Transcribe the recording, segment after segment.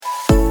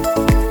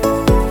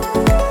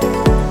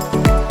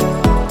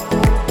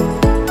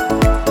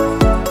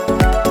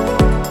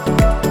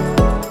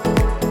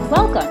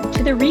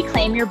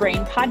Reclaim Your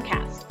Brain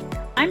podcast.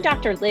 I'm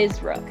Dr.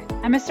 Liz Rook.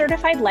 I'm a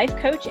certified life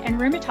coach and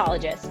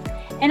rheumatologist,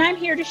 and I'm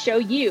here to show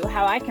you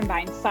how I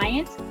combine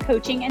science,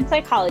 coaching, and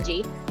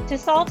psychology to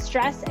solve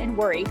stress and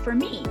worry for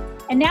me.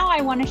 And now I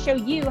want to show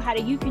you how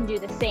you can do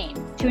the same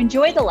to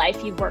enjoy the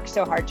life you've worked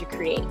so hard to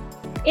create.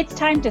 It's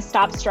time to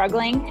stop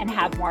struggling and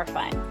have more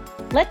fun.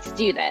 Let's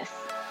do this.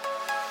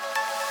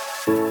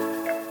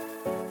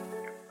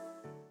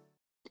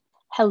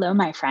 Hello,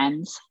 my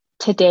friends.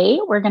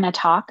 Today, we're going to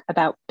talk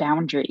about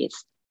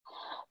boundaries.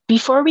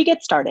 Before we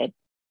get started,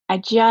 I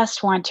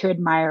just want to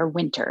admire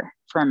winter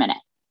for a minute.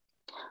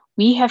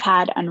 We have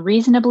had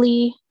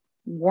unreasonably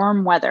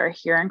warm weather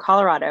here in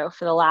Colorado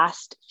for the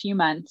last few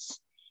months.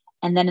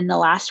 And then in the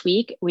last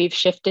week, we've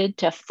shifted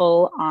to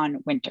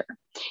full-on winter.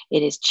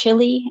 It is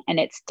chilly and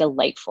it's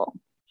delightful.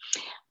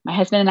 My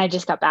husband and I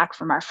just got back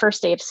from our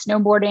first day of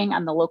snowboarding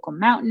on the local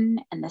mountain,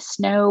 and the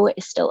snow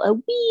is still a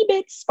wee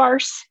bit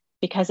sparse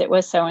because it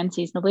was so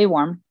unseasonably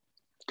warm.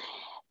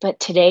 But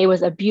today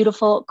was a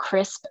beautiful,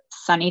 crisp,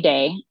 sunny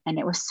day, and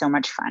it was so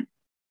much fun.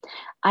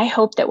 I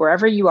hope that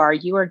wherever you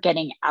are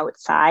getting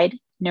outside,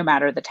 no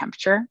matter the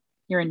temperature.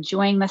 You're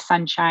enjoying the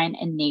sunshine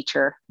and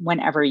nature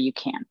whenever you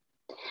can.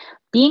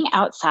 Being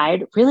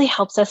outside really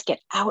helps us get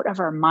out of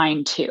our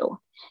mind too.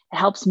 It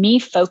helps me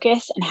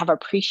focus and have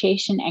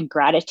appreciation and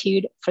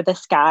gratitude for the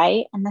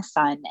sky and the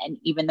sun and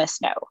even the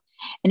snow.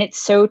 And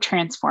it's so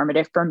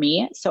transformative for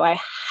me, so I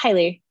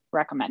highly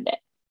recommend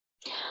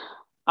it.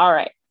 All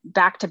right,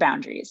 back to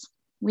boundaries.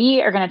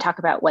 We are going to talk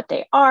about what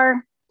they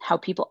are, how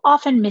people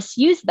often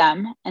misuse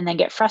them and then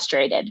get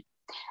frustrated,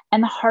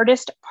 and the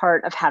hardest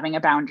part of having a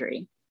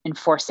boundary,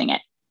 enforcing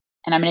it.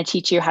 And I'm going to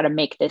teach you how to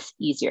make this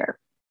easier.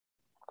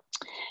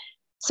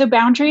 So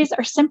boundaries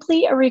are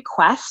simply a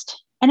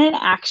request and an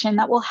action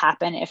that will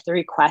happen if the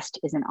request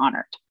isn't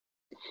honored.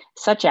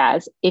 Such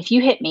as, if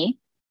you hit me,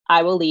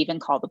 I will leave and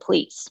call the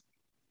police.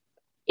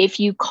 If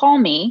you call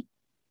me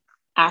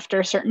after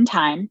a certain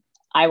time,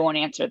 I won't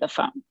answer the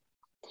phone.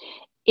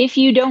 If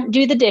you don't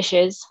do the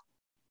dishes,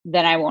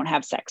 then I won't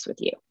have sex with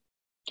you.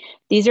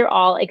 These are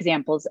all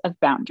examples of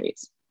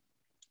boundaries.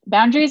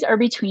 Boundaries are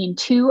between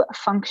two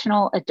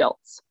functional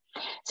adults.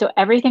 So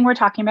everything we're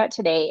talking about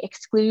today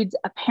excludes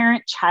a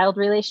parent-child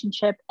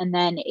relationship and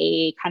then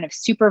a kind of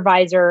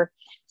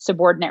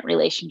supervisor-subordinate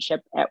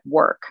relationship at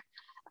work.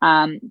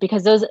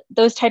 Because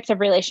those types of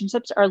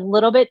relationships are a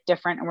little bit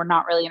different, and we're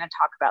not really going to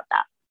talk about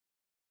that.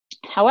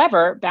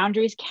 However,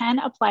 boundaries can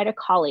apply to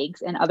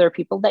colleagues and other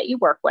people that you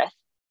work with,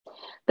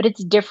 but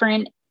it's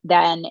different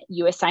than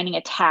you assigning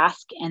a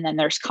task and then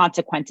there's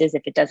consequences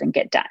if it doesn't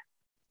get done.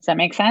 Does that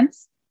make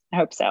sense? I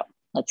hope so.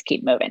 Let's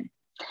keep moving.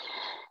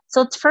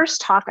 So let's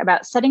first talk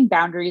about setting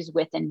boundaries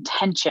with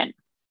intention.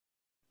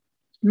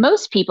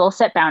 Most people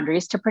set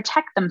boundaries to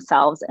protect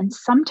themselves and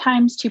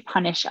sometimes to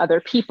punish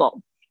other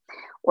people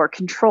or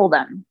control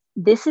them.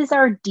 This is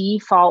our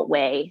default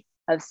way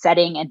of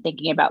setting and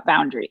thinking about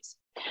boundaries.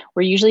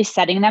 We're usually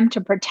setting them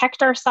to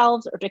protect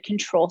ourselves or to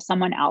control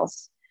someone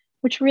else,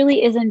 which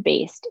really isn't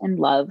based in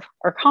love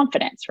or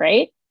confidence,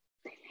 right?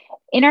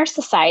 In our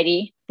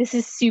society, this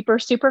is super,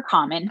 super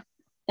common,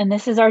 and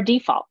this is our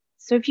default.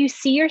 So if you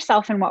see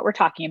yourself in what we're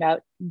talking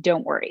about,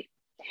 don't worry.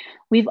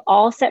 We've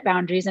all set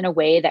boundaries in a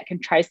way that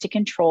tries to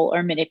control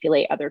or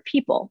manipulate other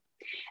people.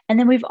 And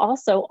then we've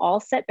also all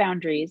set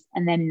boundaries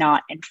and then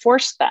not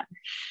enforced them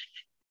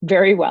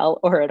very well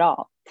or at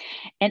all.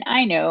 And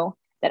I know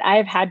that I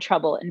have had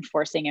trouble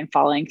enforcing and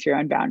following through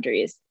on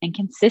boundaries, and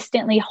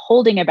consistently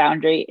holding a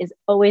boundary is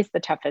always the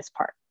toughest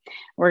part.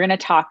 We're going to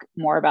talk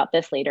more about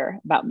this later,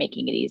 about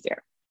making it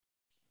easier.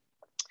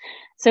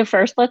 So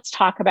first, let's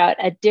talk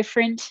about a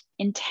different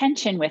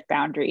intention with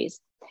boundaries,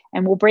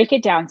 and we'll break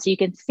it down so you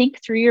can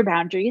think through your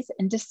boundaries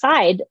and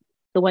decide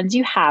the ones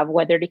you have,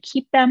 whether to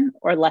keep them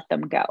or let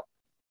them go.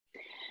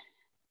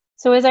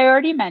 So as I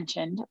already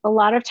mentioned, a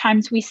lot of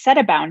times we set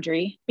a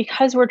boundary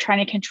because we're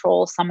trying to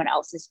control someone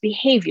else's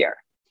behavior.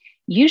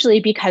 Usually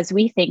because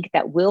we think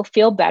that we'll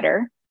feel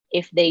better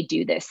if they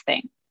do this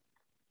thing.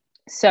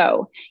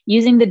 So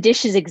using the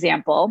dishes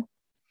example,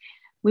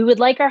 we would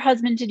like our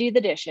husband to do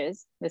the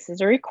dishes. This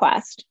is a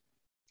request.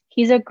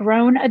 He's a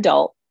grown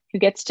adult who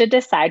gets to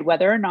decide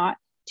whether or not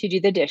to do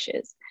the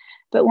dishes.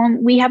 But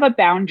when we have a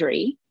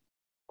boundary,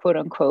 quote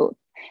unquote,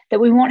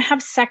 that we won't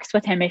have sex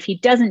with him if he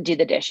doesn't do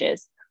the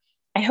dishes,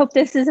 I hope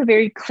this is a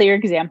very clear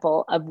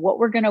example of what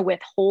we're going to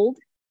withhold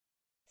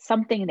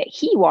something that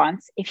he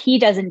wants if he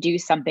doesn't do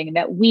something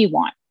that we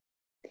want.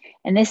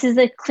 And this is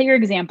a clear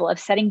example of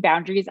setting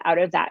boundaries out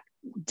of that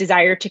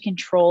desire to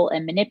control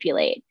and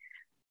manipulate,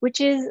 which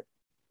is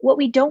what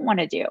we don't want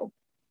to do.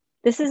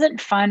 This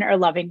isn't fun or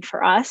loving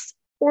for us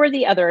or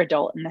the other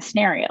adult in the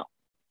scenario.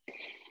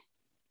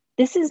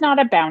 This is not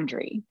a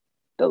boundary,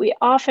 but we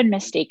often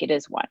mistake it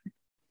as one.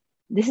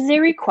 This is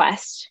a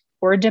request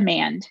or a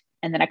demand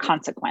and then a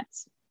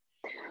consequence.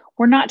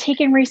 We're not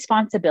taking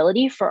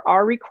responsibility for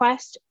our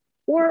request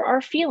or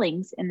our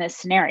feelings in this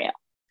scenario.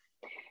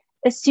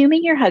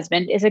 Assuming your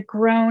husband is a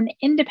grown,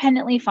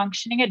 independently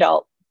functioning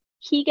adult,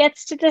 he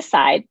gets to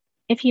decide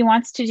if he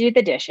wants to do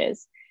the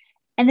dishes,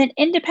 And then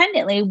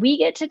independently, we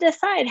get to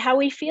decide how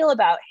we feel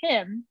about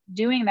him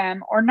doing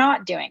them or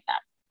not doing them.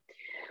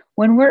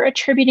 When we're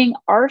attributing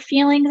our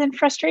feelings and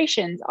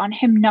frustrations on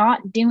him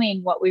not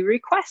doing what we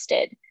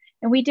requested,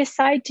 and we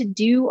decide to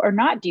do or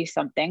not do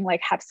something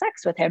like have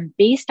sex with him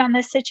based on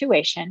this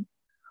situation,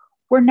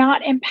 we're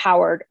not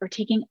empowered or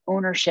taking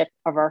ownership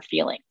of our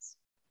feelings.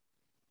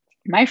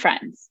 My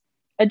friends,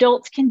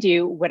 adults can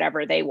do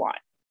whatever they want,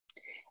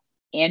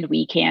 and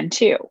we can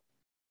too.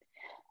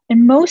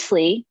 And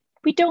mostly,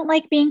 we don't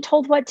like being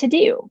told what to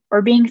do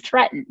or being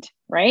threatened,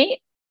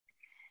 right?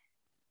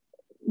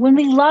 When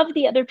we love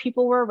the other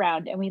people we're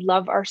around and we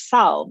love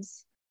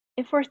ourselves,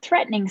 if we're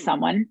threatening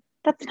someone,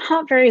 that's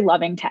not very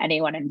loving to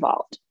anyone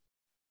involved.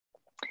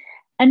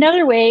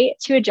 Another way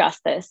to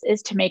adjust this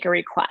is to make a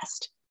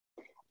request.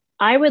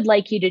 I would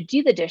like you to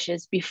do the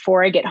dishes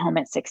before I get home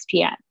at 6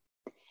 p.m.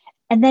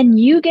 And then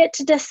you get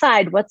to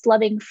decide what's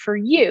loving for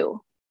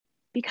you,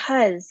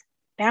 because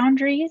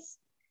boundaries,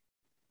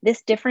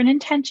 this different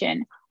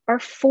intention, are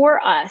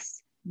for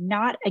us,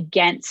 not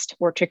against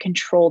or to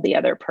control the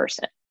other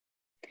person.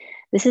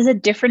 This is a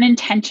different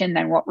intention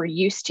than what we're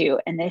used to.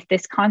 And if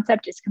this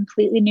concept is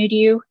completely new to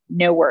you,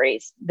 no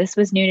worries. This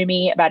was new to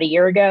me about a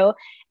year ago,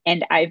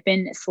 and I've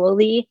been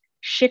slowly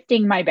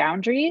shifting my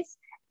boundaries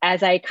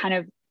as I kind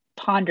of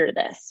ponder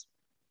this.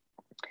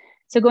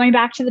 So going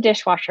back to the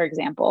dishwasher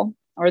example,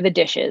 or the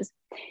dishes,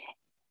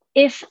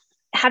 if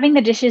having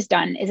the dishes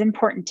done is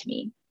important to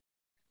me,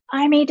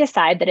 I may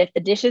decide that if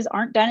the dishes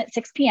aren't done at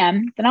 6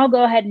 p.m., then I'll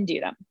go ahead and do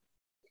them,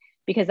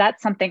 because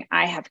that's something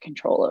I have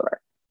control over.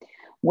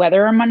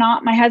 Whether or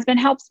not my husband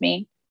helps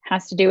me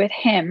has to do with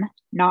him,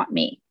 not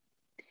me.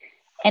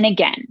 And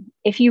again,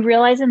 if you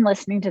realize in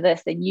listening to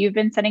this that you've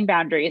been setting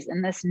boundaries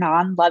in this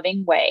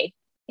non-loving way,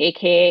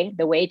 AKA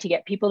the way to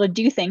get people to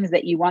do things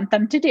that you want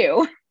them to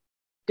do,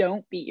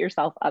 don't beat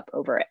yourself up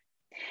over it.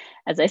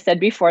 As I said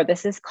before,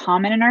 this is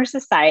common in our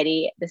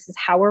society. This is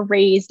how we're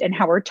raised and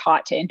how we're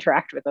taught to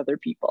interact with other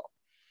people.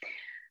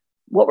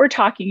 What we're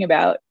talking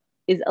about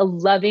is a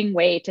loving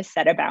way to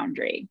set a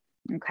boundary,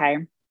 okay?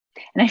 And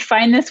I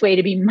find this way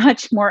to be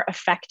much more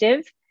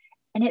effective,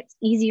 and it's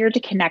easier to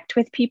connect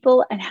with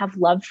people and have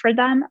love for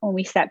them when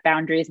we set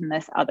boundaries in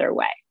this other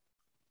way.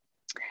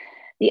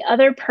 The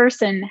other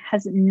person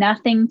has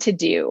nothing to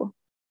do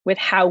with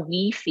how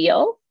we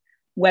feel,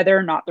 whether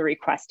or not the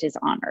request is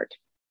honored.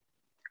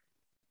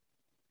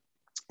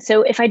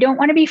 So if I don't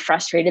want to be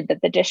frustrated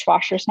that the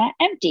dishwasher is not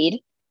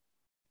emptied,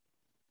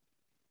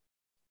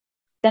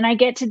 then I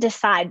get to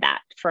decide that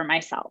for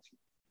myself,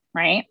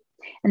 right?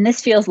 And this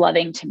feels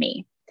loving to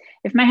me.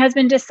 If my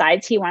husband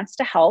decides he wants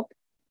to help,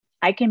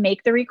 I can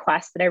make the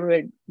request that I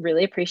would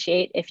really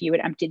appreciate if you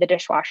would empty the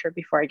dishwasher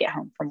before I get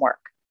home from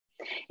work.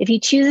 If he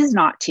chooses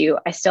not to,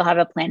 I still have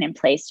a plan in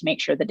place to make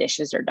sure the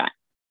dishes are done.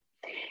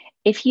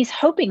 If he's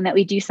hoping that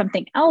we do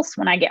something else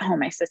when I get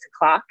home at 6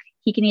 o'clock,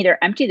 he can either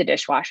empty the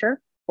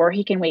dishwasher or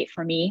he can wait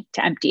for me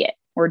to empty it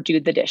or do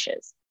the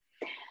dishes.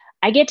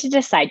 I get to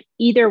decide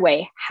either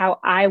way how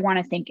I want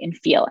to think and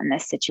feel in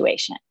this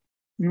situation.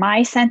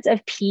 My sense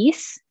of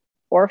peace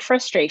or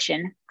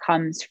frustration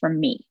comes from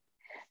me,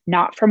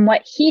 not from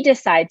what he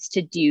decides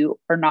to do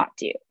or not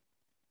do.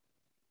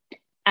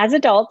 As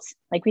adults,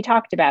 like we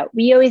talked about,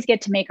 we always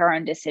get to make our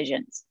own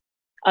decisions.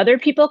 Other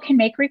people can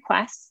make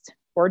requests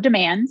or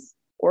demands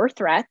or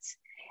threats,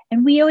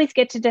 and we always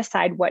get to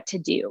decide what to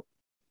do.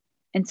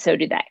 And so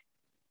do they.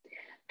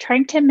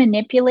 Trying to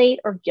manipulate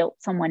or guilt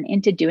someone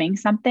into doing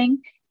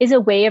something is a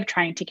way of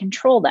trying to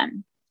control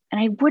them. And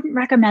I wouldn't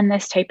recommend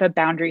this type of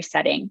boundary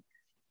setting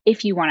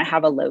if you want to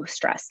have a low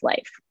stress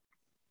life.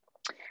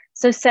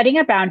 So setting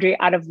a boundary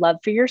out of love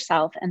for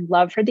yourself and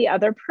love for the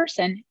other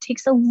person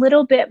takes a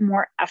little bit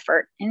more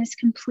effort and is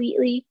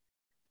completely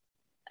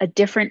a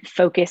different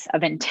focus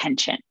of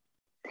intention.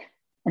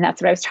 And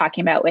that's what I was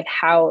talking about with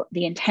how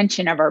the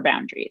intention of our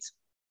boundaries.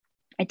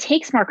 It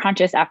takes more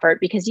conscious effort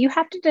because you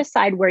have to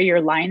decide where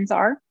your lines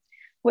are,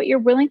 what you're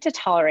willing to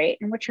tolerate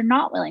and what you're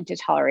not willing to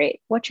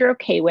tolerate, what you're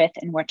okay with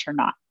and what you're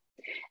not.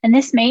 And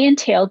this may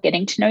entail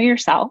getting to know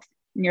yourself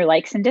and your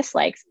likes and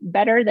dislikes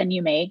better than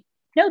you may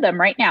know them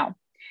right now.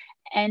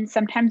 And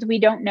sometimes we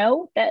don't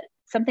know that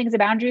something's a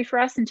boundary for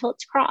us until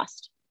it's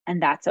crossed,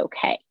 and that's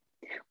okay.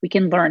 We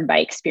can learn by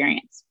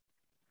experience.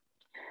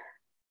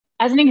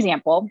 As an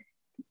example,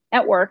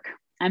 at work,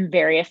 I'm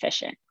very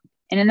efficient.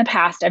 And in the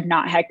past, I've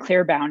not had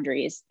clear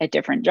boundaries at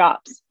different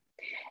jobs.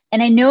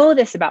 And I know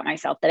this about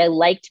myself, that I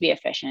like to be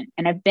efficient.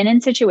 And I've been in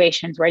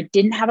situations where I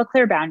didn't have a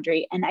clear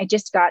boundary and I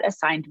just got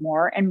assigned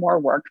more and more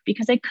work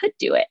because I could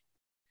do it.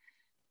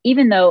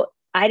 Even though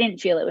I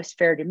didn't feel it was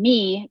fair to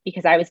me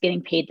because I was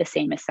getting paid the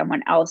same as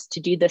someone else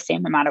to do the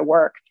same amount of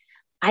work,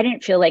 I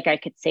didn't feel like I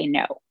could say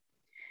no.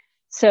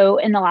 So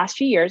in the last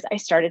few years, I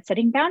started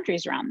setting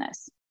boundaries around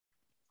this.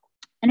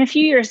 And a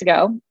few years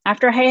ago,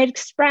 after I had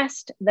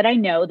expressed that I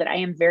know that I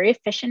am very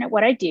efficient at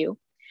what I do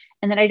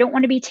and that I don't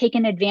want to be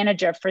taken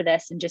advantage of for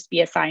this and just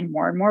be assigned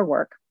more and more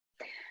work,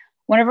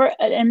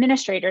 an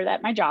administrator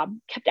at my job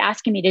kept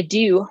asking me to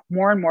do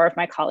more and more of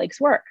my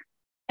colleagues' work.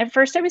 At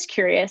first, I was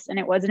curious and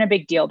it wasn't a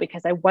big deal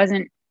because I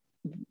wasn't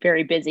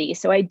very busy.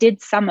 So I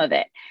did some of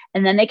it.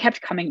 And then they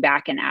kept coming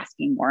back and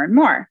asking more and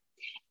more.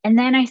 And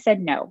then I said,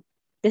 no,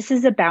 this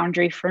is a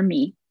boundary for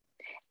me.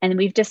 And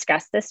we've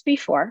discussed this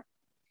before.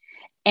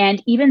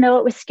 And even though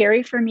it was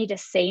scary for me to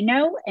say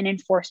no and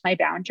enforce my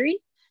boundary,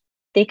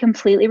 they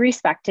completely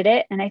respected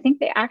it. And I think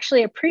they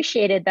actually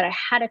appreciated that I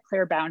had a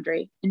clear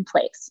boundary in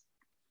place.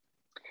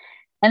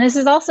 And this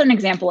is also an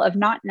example of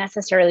not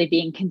necessarily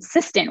being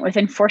consistent with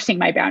enforcing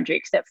my boundary,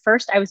 because at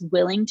first I was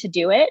willing to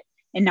do it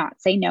and not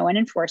say no and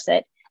enforce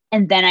it.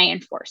 And then I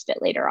enforced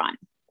it later on.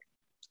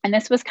 And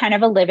this was kind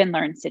of a live and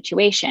learn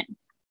situation.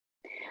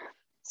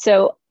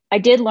 So I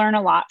did learn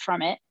a lot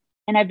from it.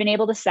 And I've been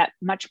able to set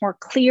much more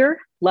clear,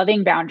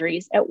 loving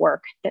boundaries at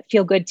work that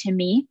feel good to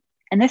me.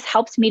 And this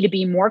helps me to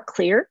be more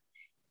clear,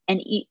 and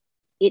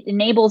it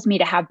enables me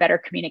to have better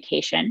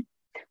communication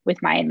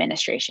with my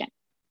administration.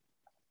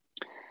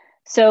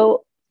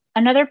 So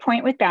another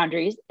point with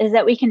boundaries is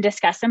that we can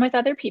discuss them with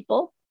other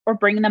people or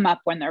bring them up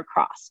when they're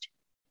crossed,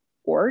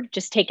 or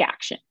just take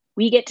action.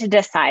 We get to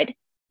decide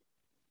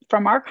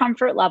from our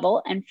comfort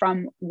level and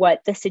from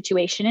what the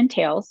situation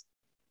entails,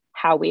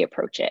 how we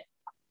approach it.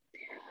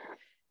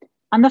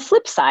 On the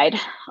flip side,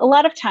 a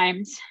lot of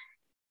times,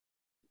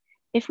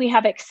 if we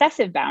have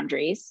excessive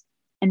boundaries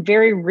and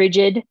very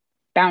rigid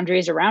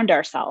boundaries around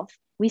ourselves,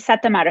 we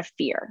set them out of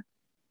fear.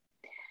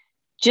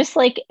 Just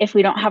like if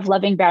we don't have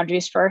loving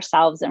boundaries for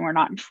ourselves and we're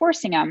not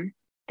enforcing them,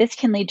 this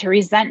can lead to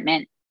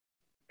resentment,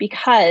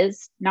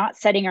 because not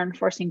setting or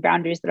enforcing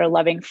boundaries that are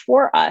loving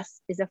for us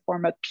is a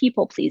form of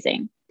people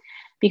pleasing,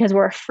 because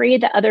we're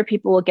afraid that other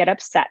people will get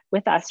upset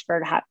with us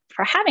for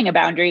having a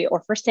boundary,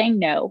 or for saying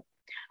no,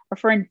 or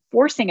for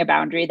enforcing a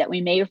boundary that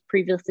we may have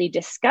previously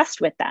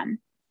discussed with them.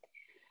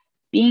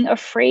 Being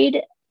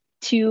afraid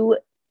to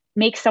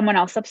make someone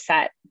else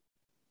upset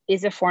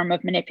is a form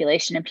of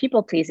manipulation and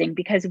people pleasing,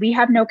 because we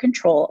have no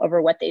control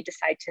over what they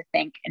decide to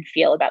think and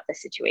feel about the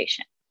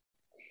situation.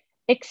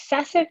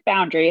 Excessive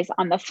boundaries,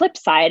 on the flip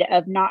side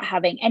of not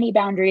having any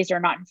boundaries or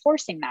not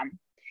enforcing them,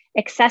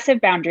 excessive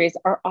boundaries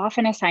are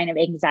often a sign of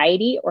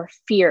anxiety or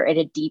fear at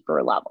a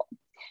deeper level.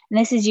 And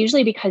this is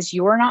usually because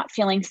you're not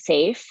feeling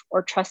safe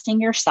or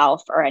trusting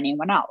yourself or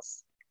anyone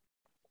else.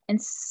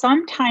 And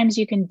sometimes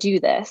you can do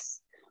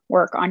this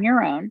work on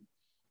your own.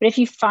 But if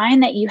you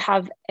find that you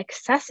have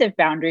excessive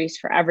boundaries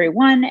for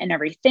everyone and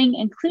everything,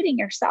 including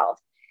yourself,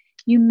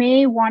 you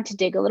may want to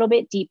dig a little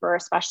bit deeper,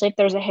 especially if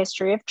there's a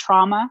history of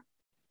trauma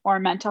or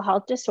mental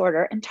health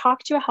disorder, and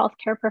talk to a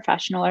healthcare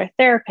professional or a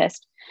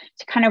therapist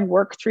to kind of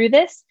work through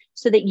this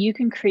so that you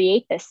can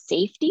create the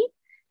safety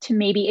to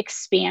maybe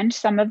expand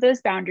some of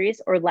those boundaries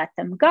or let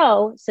them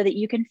go so that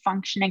you can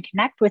function and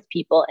connect with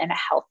people in a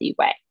healthy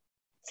way.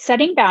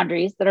 Setting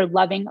boundaries that are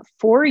loving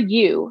for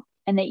you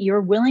and that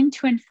you're willing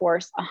to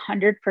enforce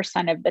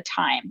 100% of the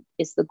time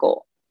is the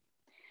goal.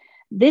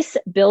 This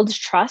builds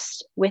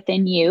trust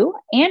within you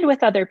and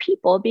with other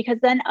people, because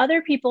then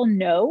other people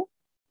know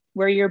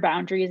where your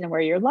boundaries and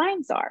where your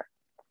lines are.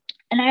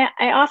 And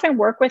I often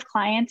work with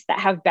clients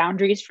that have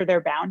boundaries for their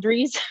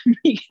boundaries,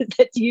 because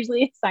that's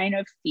usually a sign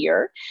of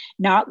fear,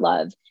 not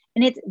love.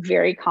 And it's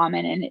very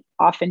common and it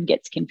often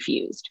gets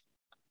confused.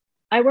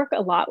 I work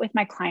a lot with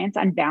my clients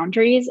on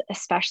boundaries,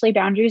 especially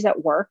boundaries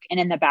at work and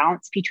in the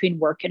balance between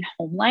work and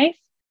home life,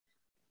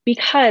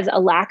 because a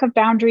lack of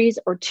boundaries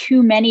or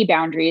too many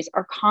boundaries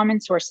are common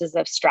sources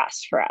of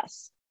stress for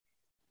us.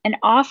 And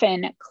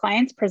often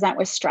clients present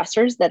with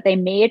stressors that they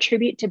may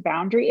attribute to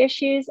boundary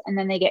issues, and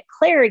then they get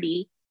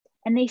clarity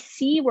and they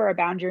see where a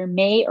boundary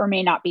may or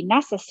may not be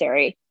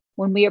necessary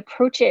when we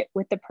approach it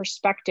with the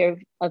perspective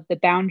of the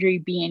boundary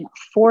being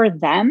for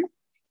them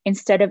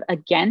instead of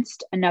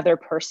against another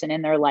person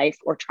in their life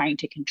or trying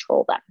to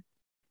control them.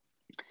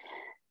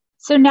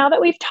 So now that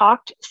we've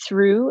talked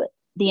through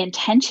the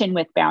intention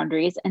with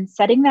boundaries and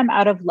setting them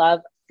out of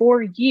love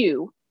for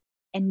you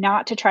and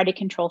not to try to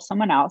control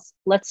someone else,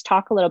 let's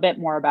talk a little bit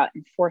more about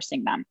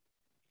enforcing them.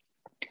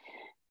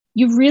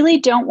 You really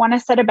don't want to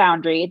set a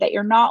boundary that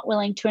you're not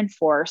willing to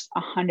enforce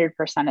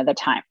 100% of the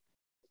time.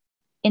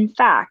 In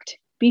fact,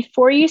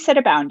 before you set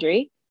a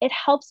boundary, it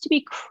helps to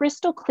be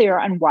crystal clear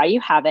on why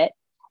you have it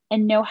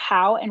and know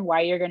how and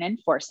why you're going to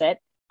enforce it,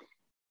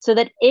 so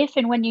that if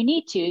and when you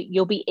need to,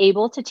 you'll be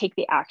able to take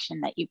the action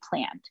that you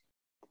planned.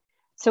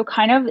 So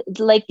kind of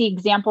like the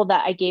example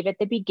that I gave at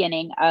the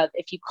beginning of,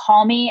 if you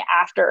call me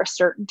after a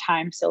certain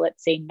time, so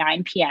let's say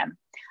 9 p.m.,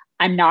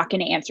 I'm not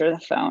going to answer the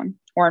phone,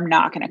 or I'm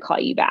not going to call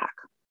you back,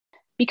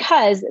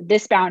 because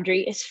this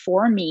boundary is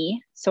for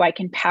me, so I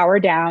can power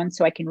down,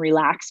 so I can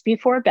relax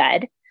before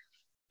bed.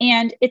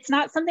 And it's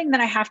not something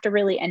that I have to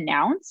really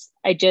announce.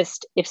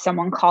 If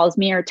someone calls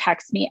me or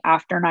texts me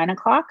after 9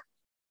 o'clock,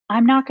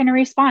 I'm not going to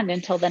respond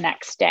until the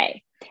next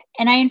day.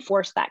 And I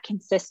enforce that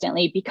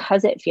consistently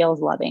because it feels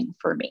loving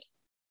for me.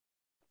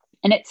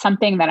 And it's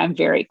something that I'm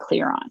very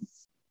clear on.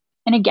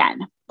 And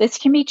again, this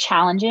can be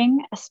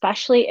challenging,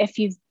 especially if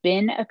you've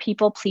been a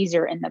people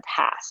pleaser in the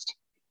past.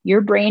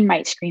 Your brain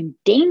might scream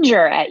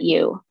danger at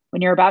you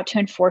when you're about to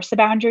enforce a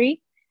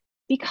boundary,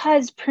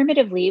 because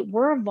primitively,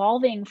 we're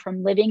evolving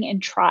from living in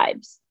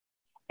tribes.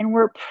 and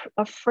we're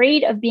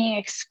afraid of being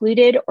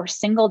excluded or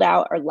singled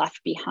out or left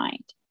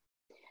behind.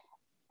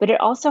 But it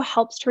also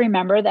helps to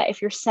remember that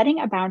if you're setting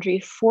a boundary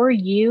for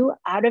you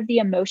out of the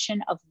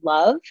emotion of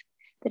love,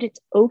 that it's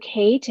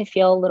okay to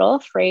feel a little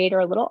afraid or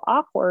a little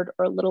awkward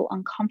or a little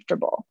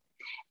uncomfortable.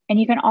 And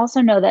you can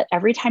also know that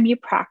every time you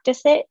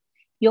practice it,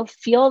 you'll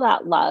feel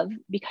that love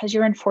because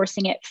you're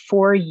enforcing it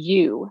for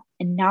you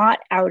and not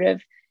out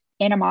of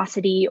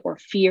animosity or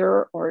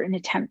fear or an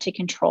attempt to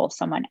control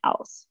someone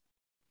else.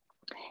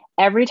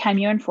 Every time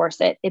you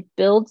enforce it, it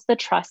builds the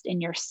trust in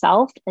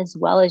yourself as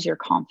well as your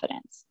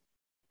confidence.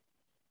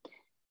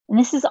 And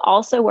this is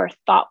also where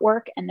thought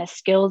work and the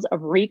skills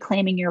of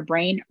reclaiming your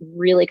brain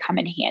really come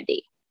in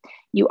handy.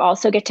 You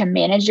also get to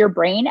manage your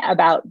brain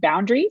about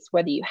boundaries,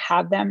 whether you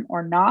have them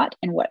or not,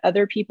 and what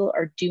other people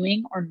are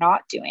doing or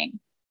not doing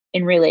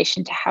in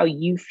relation to how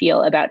you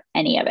feel about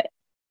any of it.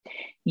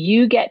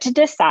 You get to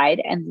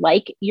decide and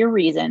like your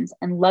reasons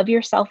and love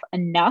yourself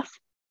enough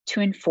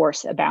to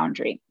enforce a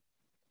boundary.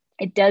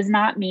 It does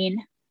not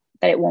mean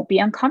that it won't be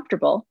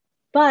uncomfortable.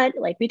 But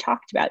like we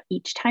talked about,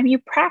 each time you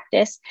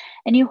practice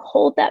and you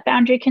hold that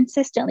boundary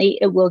consistently,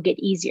 it will get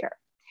easier.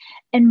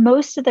 And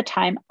most of the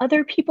time,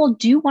 other people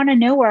do want to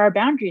know where our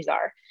boundaries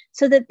are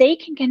so that they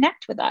can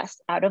connect with us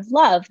out of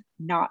love,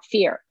 not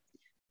fear.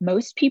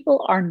 Most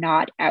people are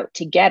not out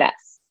to get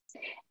us.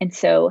 And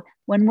so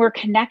when we're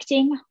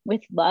connecting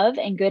with love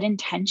and good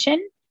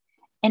intention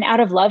and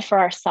out of love for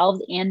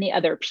ourselves and the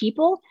other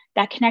people,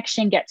 that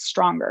connection gets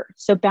stronger.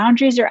 So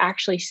boundaries are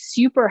actually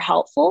super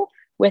helpful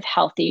with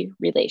healthy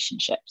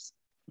relationships.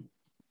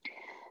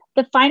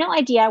 The final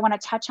idea I want to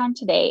touch on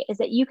today is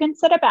that you can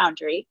set a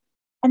boundary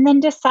and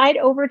then decide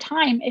over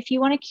time if you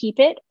want to keep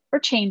it or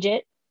change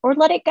it or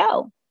let it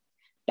go.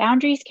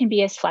 Boundaries can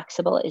be as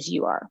flexible as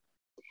you are.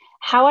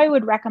 How I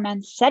would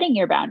recommend setting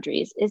your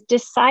boundaries is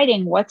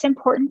deciding what's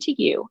important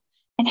to you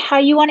and how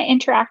you want to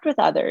interact with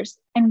others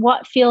and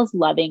what feels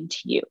loving to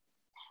you.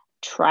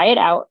 Try it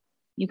out.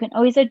 You can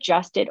always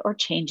adjust it or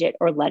change it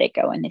or let it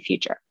go in the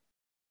future.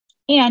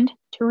 And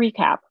to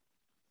recap,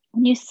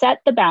 when you set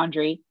the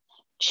boundary,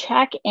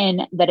 check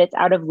in that it's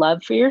out of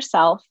love for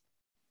yourself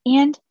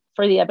and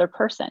for the other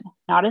person,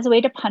 not as a way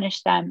to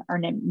punish them or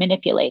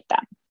manipulate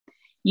them.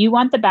 You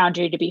want the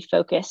boundary to be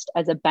focused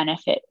as a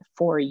benefit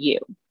for you.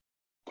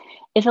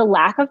 If a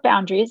lack of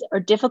boundaries or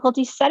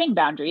difficulty setting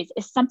boundaries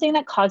is something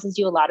that causes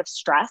you a lot of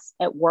stress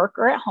at work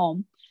or at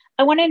home,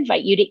 I want to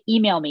invite you to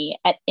email me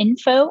at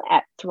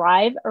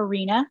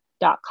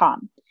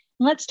info@thrivearena.com.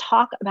 Let's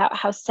talk about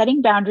how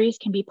setting boundaries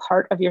can be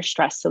part of your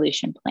stress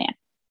solution plan.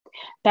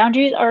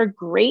 Boundaries are a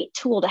great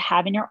tool to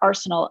have in your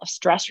arsenal of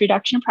stress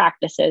reduction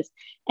practices,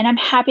 and I'm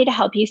happy to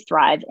help you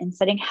thrive in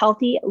setting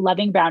healthy,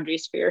 loving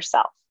boundaries for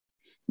yourself.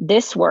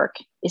 This work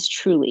is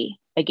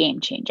truly a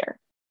game changer.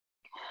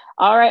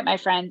 All right, my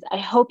friends, I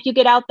hope you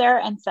get out there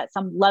and set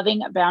some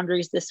loving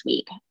boundaries this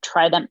week.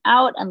 Try them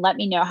out and let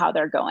me know how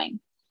they're going.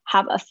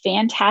 Have a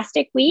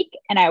fantastic week,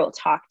 and I will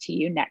talk to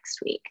you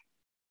next week.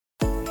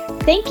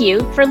 Thank you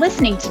for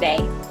listening today.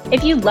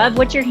 If you love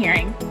what you're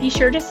hearing, be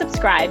sure to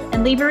subscribe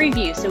and leave a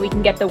review so we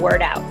can get the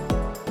word out.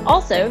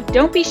 Also,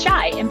 don't be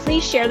shy and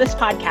please share this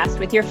podcast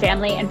with your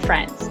family and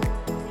friends.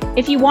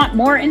 If you want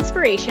more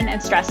inspiration and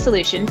stress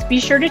solutions, be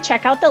sure to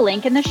check out the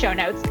link in the show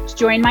notes to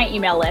join my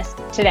email list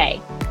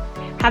today.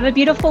 Have a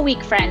beautiful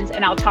week, friends,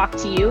 and I'll talk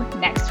to you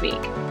next week.